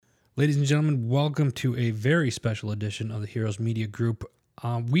Ladies and gentlemen, welcome to a very special edition of the Heroes Media Group.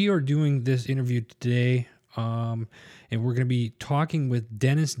 We are doing this interview today, and we're going to be talking with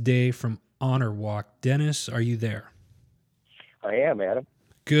Dennis Day from Honor Walk. Dennis, are you there? I am, Adam.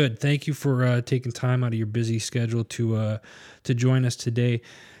 Good. Thank you for taking time out of your busy schedule to join us today.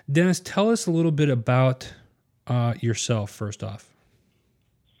 Dennis, tell us a little bit about yourself, first off.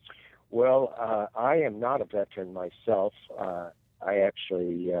 Well, I am not a veteran myself. I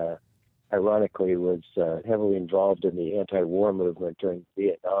actually, ironically, was heavily involved in the anti-war movement during the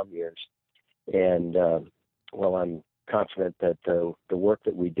Vietnam years. And, well, I'm confident that the work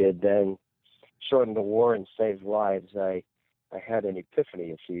that we did then shortened the war and saved lives. I had an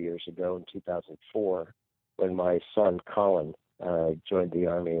epiphany a few years ago in 2004 when my son, Colin, joined the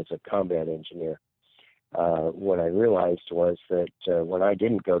Army as a combat engineer. What I realized was that when I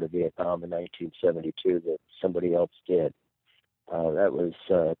didn't go to Vietnam in 1972, that somebody else did. That was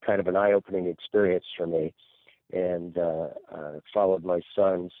kind of an eye-opening experience for me, and followed my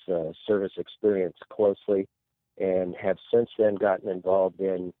son's service experience closely, and have since then gotten involved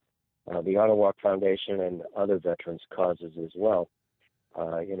in the Honor Walk Foundation and other veterans' causes as well,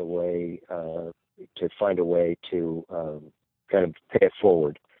 in a way to find a way to kind of pay it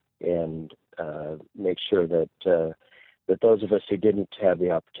forward and make sure that that those of us who didn't have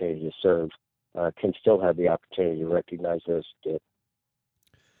the opportunity to serve can still have the opportunity to recognize those who did.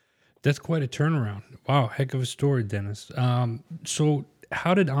 That's quite a turnaround. Wow, heck of a story, Dennis. So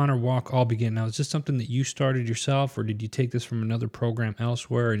how did Honor Walk all begin? Now, is this something that you started yourself, or did you take this from another program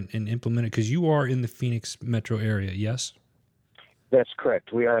elsewhere and implement it? Because you are in the Phoenix metro area, yes? That's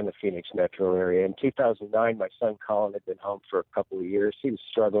correct. We are in the Phoenix metro area. In 2009, my son Colin had been home for a couple of years. He was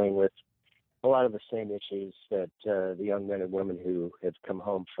struggling with a lot of the same issues that the young men and women who have come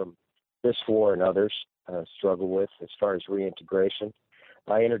home from this war and others struggle with as far as reintegration.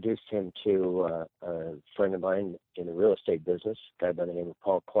 I introduced him to a friend of mine in the real estate business, a guy by the name of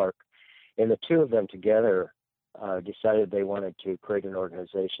Paul Clark. And the two of them together decided they wanted to create an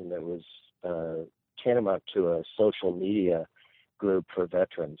organization that was tantamount to a social media group for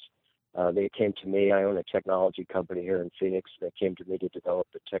veterans. They came to me. I own a technology company here in Phoenix. They came to me to develop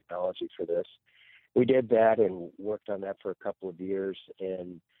the technology for this. We did that and worked on that for a couple of years,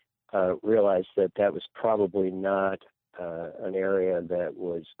 and realized that that was probably not an area that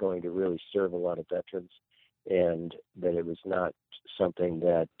was going to really serve a lot of veterans, and that it was not something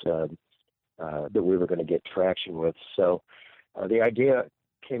that that we were going to get traction with. So the idea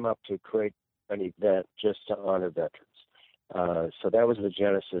came up to create an event just to honor veterans. So that was the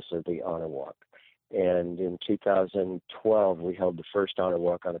genesis of the Honor Walk. And in 2012, we held the first Honor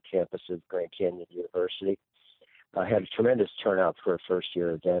Walk on the campus of Grand Canyon University. I had a tremendous turnout for a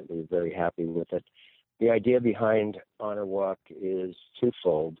first-year event. We were very happy with it. The idea behind Honor Walk is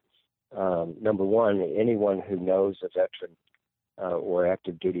twofold. Number one, anyone who knows a veteran or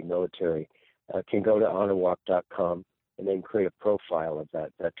active duty military can go to honorwalk.com and then create a profile of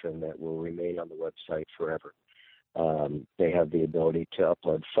that veteran that will remain on the website forever. They have the ability to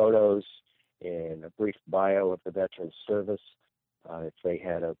upload photos and a brief bio of the veteran's service. If they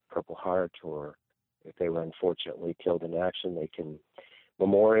had a Purple Heart or if they were unfortunately killed in action, they can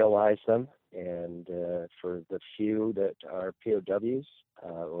memorialize them. And for the few that are POWs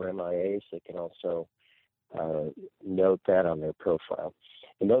or MIAs, they can also note that on their profile.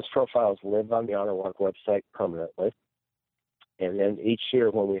 And those profiles live on the Honor Walk website permanently. And then each year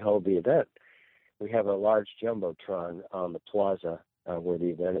when we hold the event, we have a large jumbotron on the plaza where the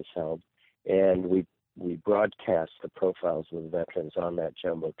event is held, and we broadcast the profiles of the veterans on that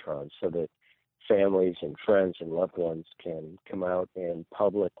jumbotron so that families and friends and loved ones can come out and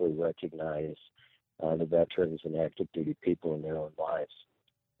publicly recognize the veterans and active duty people in their own lives.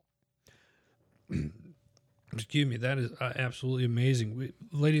 Excuse me, that is absolutely amazing.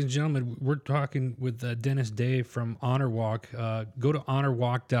 Ladies and gentlemen, we're talking with Dennis Day from Honor Walk. Go to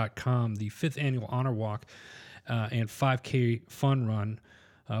honorwalk.com, the 5th annual Honor Walk and 5K Fun Run,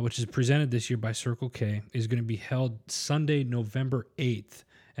 which is presented this year by Circle K, is going to be held Sunday, November 8th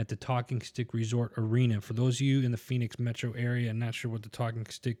at the Talking Stick Resort Arena. For those of you in the Phoenix metro area and not sure what the Talking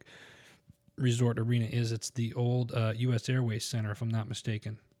Stick Resort Arena is, it's the old U.S. Airways Center, if I'm not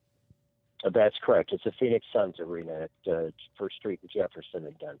mistaken. That's correct. It's the Phoenix Suns Arena at First Street and Jefferson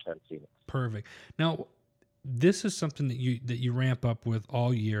in downtown Phoenix. Perfect. Now, this is something that you ramp up with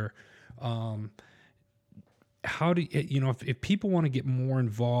all year. How do you if people want to get more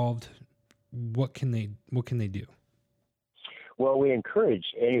involved, what can they do? Well, we encourage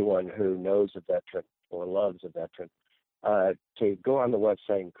anyone who knows a veteran or loves a veteran to go on the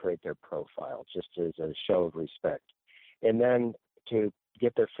website and create their profile, just as a show of respect, and then to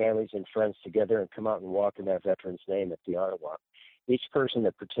get their families and friends together and come out and walk in that veteran's name at the Honor Walk. Each person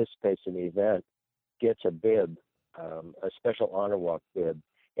that participates in the event gets a bib, a special Honor Walk bib,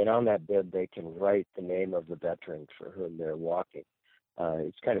 and on that bib they can write the name of the veteran for whom they're walking.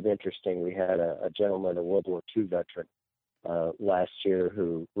 It's kind of interesting. We had a gentleman, a World War II veteran, last year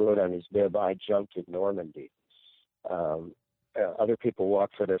who wrote on his bib, "I jumped at Normandy." Other people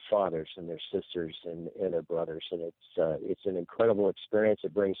walk for their fathers and their sisters and their brothers, and it's an incredible experience.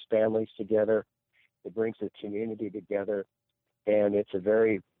 It brings families together, it brings the community together, and it's a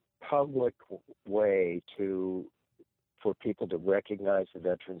very public way for people to recognize the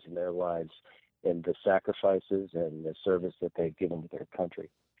veterans in their lives and the sacrifices and the service that they've given to their country.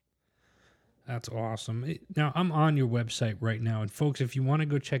 That's awesome. Now, I'm on your website right now. And folks, if you want to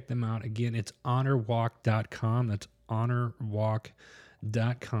go check them out, again, it's honorwalk.com. That's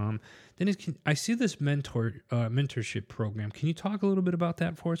honorwalk.com. Dennis, I see this mentorship program. Can you talk a little bit about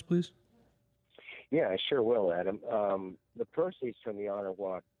that for us, please? Yeah, I sure will, Adam. The proceeds from the Honor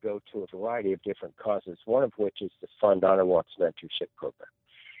Walk go to a variety of different causes, one of which is to fund Honor Walk's mentorship program.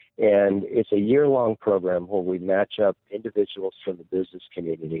 And it's a year-long program where we match up individuals from the business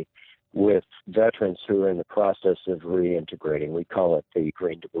community with veterans who are in the process of reintegrating. We call it the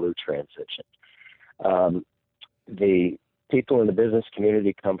green to blue transition. The people in the business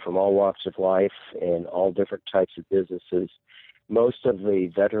community come from all walks of life and all different types of businesses. Most of the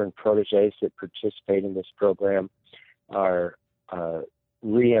veteran proteges that participate in this program are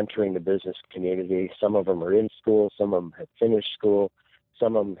re-entering the business community. Some of them are in school, some of them have finished school,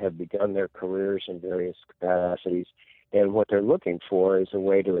 some of them have begun their careers in various capacities. And what they're looking for is a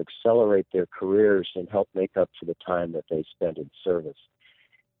way to accelerate their careers and help make up for the time that they spent in service.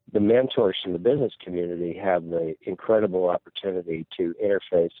 The mentors from the business community have the incredible opportunity to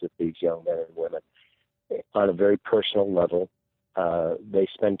interface with these young men and women on a very personal level. They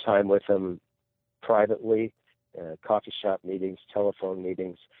spend time with them privately, coffee shop meetings, telephone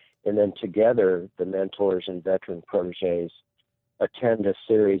meetings, and then together the mentors and veteran proteges attend a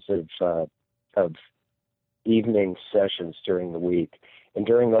series of evening sessions during the week. And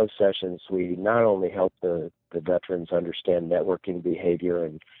during those sessions, we not only help the veterans understand networking behavior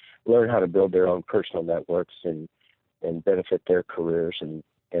and learn how to build their own personal networks and benefit their careers and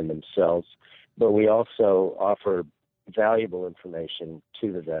themselves, but we also offer valuable information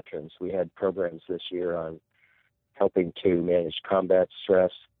to the veterans. We had programs this year on helping to manage combat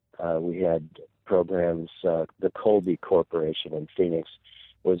stress. We had programs, the Colby Corporation in Phoenix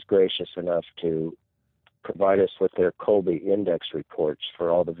was gracious enough to provide us with their Colby Index reports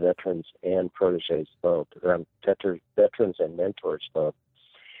for all the veterans and proteges both, veterans and mentors both.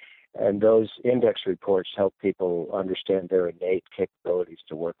 And those index reports help people understand their innate capabilities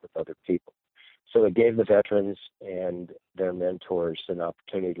to work with other people. So it gave the veterans and their mentors an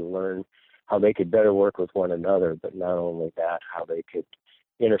opportunity to learn how they could better work with one another, but not only that, how they could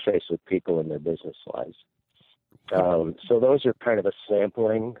interface with people in their business lives. So those are kind of a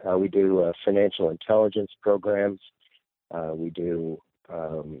sampling. We do financial intelligence programs. We do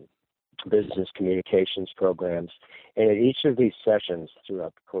business communications programs. And at each of these sessions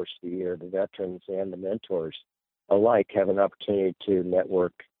throughout the course of the year, the veterans and the mentors alike have an opportunity to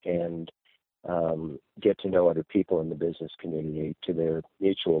network and get to know other people in the business community to their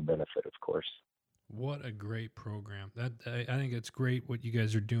mutual benefit, of course. What a great program! I think it's great what you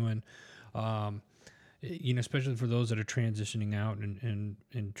guys are doing. Especially for those that are transitioning out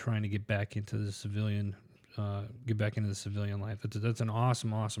and trying to get back into the civilian life. That's an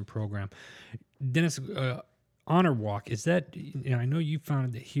awesome program. Dennis, Honor Walk, is that? I know you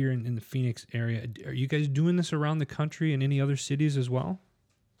founded it here in the Phoenix area. Are you guys doing this around the country and any other cities as well?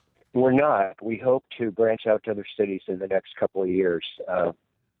 We're not. We hope to branch out to other cities in the next couple of years.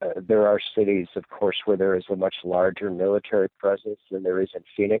 There are cities, of course, where there is a much larger military presence than there is in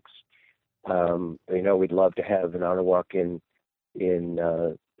Phoenix. We'd love to have an Honor Walk in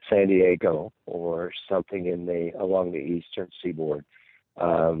San Diego or something along the eastern seaboard.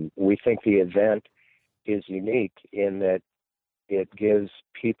 We think the event is unique in that it gives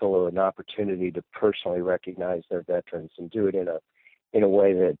people an opportunity to personally recognize their veterans and do it in a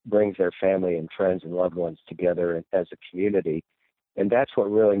way that brings their family and friends and loved ones together as a community. And that's what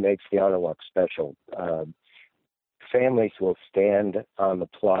really makes the Honor Walk special. Families will stand on the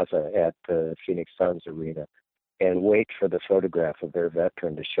plaza at the Phoenix Suns Arena and wait for the photograph of their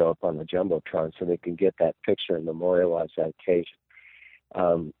veteran to show up on the Jumbotron so they can get that picture and memorialize that occasion.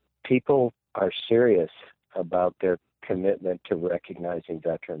 People are serious about their commitment to recognizing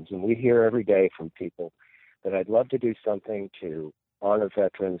veterans. And we hear every day from people that I'd love to do something to honor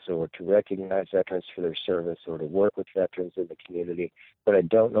veterans or to recognize veterans for their service or to work with veterans in the community, but I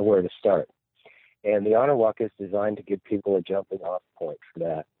don't know where to start. And the Honor Walk is designed to give people a jumping off point for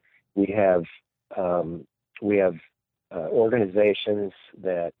that. We have organizations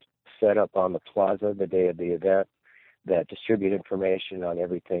that set up on the plaza the day of the event that distribute information on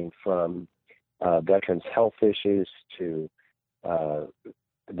everything from veterans' health issues to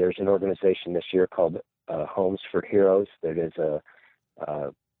there's an organization this year called Homes for Heroes that is a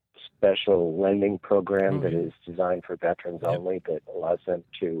special lending program that is designed for veterans only, that allows them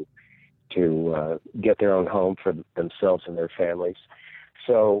to get their own home for themselves and their families.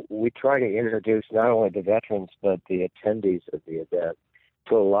 So we try to introduce not only the veterans but the attendees of the event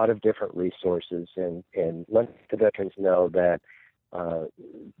to a lot of different resources and let the veterans know that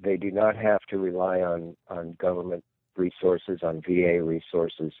they do not have to rely on government resources, on VA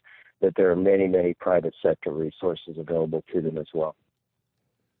resources, that there are many, many private sector resources available to them as well.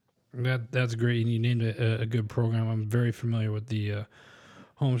 That's great, and you named a good program. I'm very familiar with the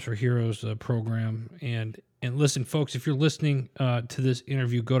Homes for Heroes program. And listen, folks, if you're listening to this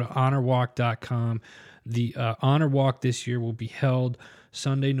interview, go to honorwalk.com. The Honor Walk this year will be held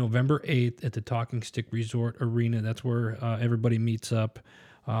Sunday, November 8th at the Talking Stick Resort Arena. That's where everybody meets up.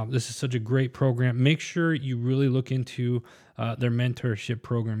 This is such a great program. Make sure you really look into their mentorship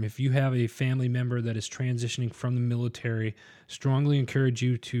program. If you have a family member that is transitioning from the military, strongly encourage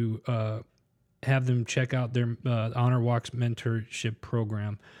you to have them check out their Honor Walk's mentorship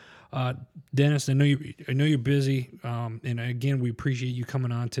program. Dennis, I know you're busy, and again, we appreciate you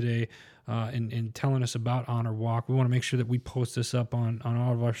coming on today and telling us about Honor Walk. We want to make sure that we post this up on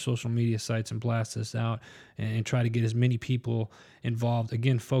all of our social media sites and blast this out and try to get as many people involved.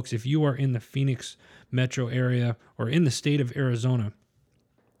 Again, folks, if you are in the Phoenix metro area or in the state of Arizona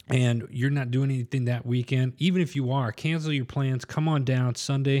and you're not doing anything that weekend, even if you are, cancel your plans. Come on down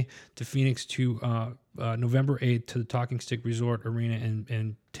Sunday to Phoenix to November 8th to the Talking Stick Resort Arena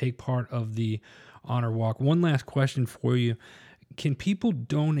and take part of the Honor Walk. One last question for you. Can people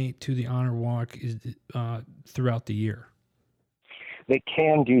donate to the Honor Walk throughout the year? They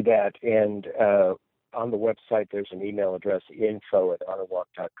can do that, and on the website there's an email address,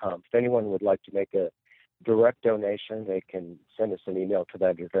 info@honorwalk.com. If anyone would like to make a direct donation, they can send us an email to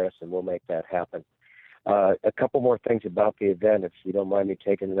that address, and we'll make that happen. A couple more things about the event, if you don't mind me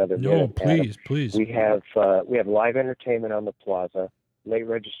taking another minute. No, please. We have live entertainment on the plaza. Late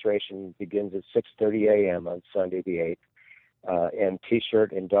registration begins at 6:30 a.m. on Sunday the 8th. And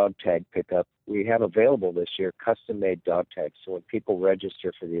T-shirt and dog tag pickup. We have available this year custom-made dog tags. So when people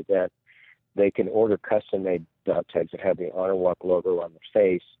register for the event, they can order custom-made dog tags that have the Honor Walk logo on their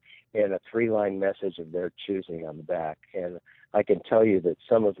face and a 3-line message of their choosing on the back. And I can tell you that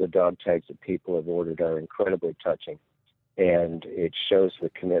some of the dog tags that people have ordered are incredibly touching, and it shows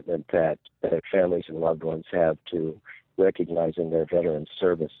the commitment that families and loved ones have to recognizing their veterans'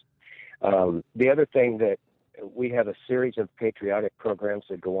 service. The other thing that we have a series of patriotic programs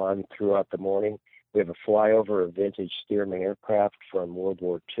that go on throughout the morning. We have a flyover of vintage Stearman aircraft from World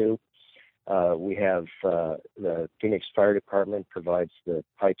War II. We have the Phoenix Fire Department provides the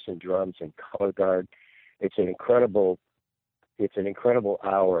pipes and drums and color guard. It's an incredible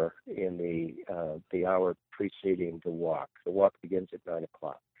hour in the hour preceding the walk. The walk begins at 9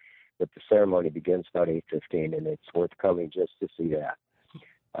 o'clock, but the ceremony begins about 8:15, and it's worth coming just to see that.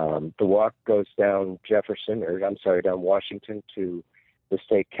 The walk goes down down Washington to the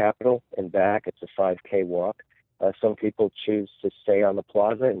state capitol and back. It's a 5K walk. Some people choose to stay on the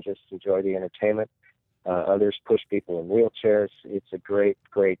plaza and just enjoy the entertainment. Others push people in wheelchairs. It's a great,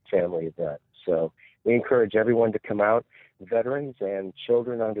 great family event. So we encourage everyone to come out. Veterans and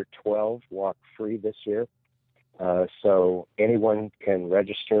children under 12 walk free this year. So anyone can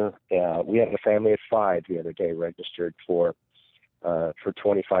register. We had a family of 5 the other day registered for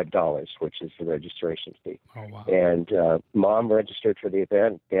 $25, which is the registration fee. Oh, wow. And mom registered for the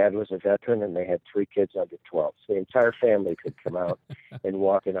event. Dad was a veteran, and they had 3 kids under 12. So the entire family could come out and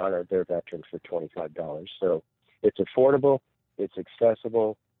walk in honor of their veteran for $25. So it's affordable, it's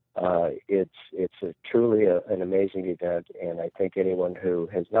accessible, it's truly an amazing event, and I think anyone who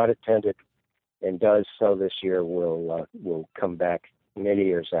has not attended and does so this year will come back many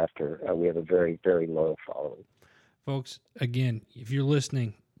years after. We have a very, very loyal following. Folks, again, if you're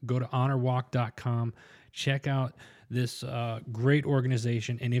listening, go to honorwalk.com. Check out this great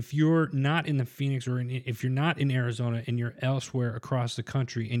organization. And if you're not in the Phoenix or if you're not in Arizona and you're elsewhere across the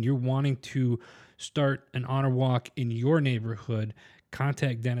country and you're wanting to start an Honor Walk in your neighborhood,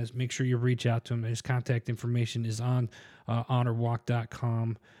 contact Dennis. Make sure you reach out to him. His contact information is on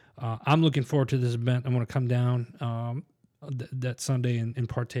honorwalk.com. I'm looking forward to this event. I'm going to come down that Sunday and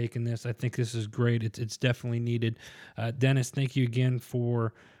partake in this. I think this is great. It's definitely needed. Dennis, thank you again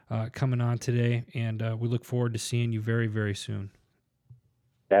for coming on today, and we look forward to seeing you very, very soon.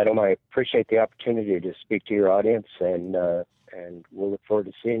 Adam, I appreciate the opportunity to speak to your audience, and we'll look forward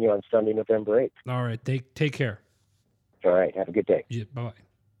to seeing you on Sunday, November 8th. All right. Take care. All right. Have a good day. Yeah, bye-bye.